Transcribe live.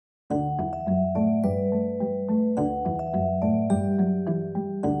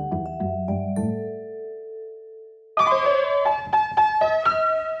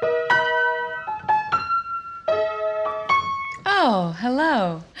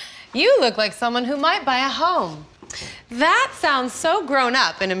You look like someone who might buy a home. That sounds so grown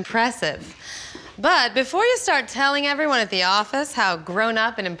up and impressive. But before you start telling everyone at the office how grown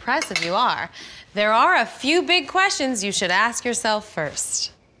up and impressive you are, there are a few big questions you should ask yourself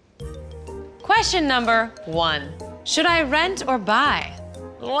first. Question number 1. Should I rent or buy?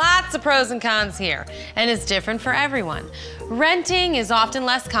 Lots of pros and cons here, and it's different for everyone. Renting is often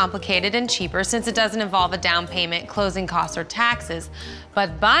less complicated and cheaper since it doesn't involve a down payment, closing costs, or taxes.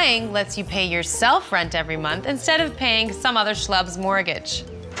 But buying lets you pay yourself rent every month instead of paying some other schlub's mortgage.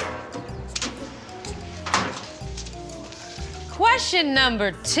 Question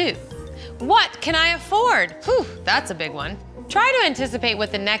number 2. What can I afford? Whew, that's a big one. Try to anticipate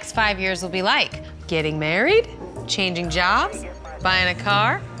what the next 5 years will be like. Getting married? Changing jobs? Buying a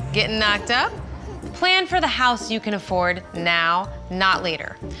car? Getting knocked up? Plan for the house you can afford now, not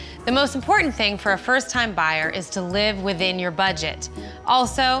later. The most important thing for a first-time buyer is to live within your budget.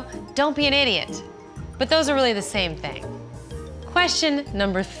 Also, don't be an idiot. But those are really the same thing. Question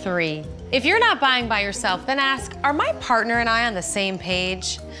number 3. If you're not buying by yourself, then ask, are my partner and I on the same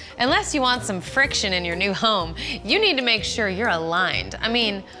page? Unless you want some friction in your new home, you need to make sure you're aligned. I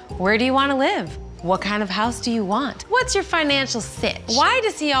mean, where do you want to live? What kind of house do you want? What's your financial sitch? Why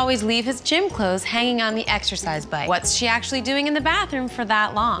does he always leave his gym clothes hanging on the exercise bike? What's she actually doing in the bathroom for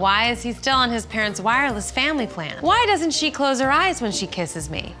that long? Why is he still on his parents' wireless family plan? Why doesn't she close her eyes when she kisses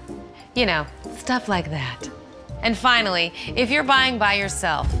me? You know, stuff like that. And finally, if you're buying by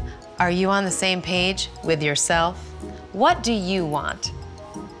yourself, are you on the same page with yourself? What do you want?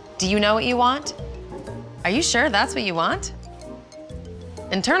 Do you know what you want? Are you sure that's what you want?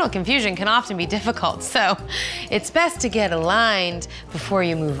 Internal confusion can often be difficult, so it's best to get aligned before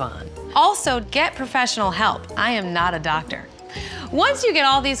you move on. Also, get professional help. I am not a doctor. Once you get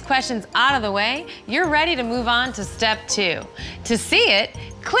all these questions out of the way, you're ready to move on to step 2. To see it,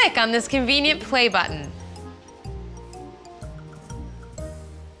 click on this convenient play button.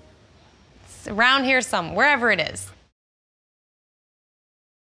 It's around here somewhere, wherever it is.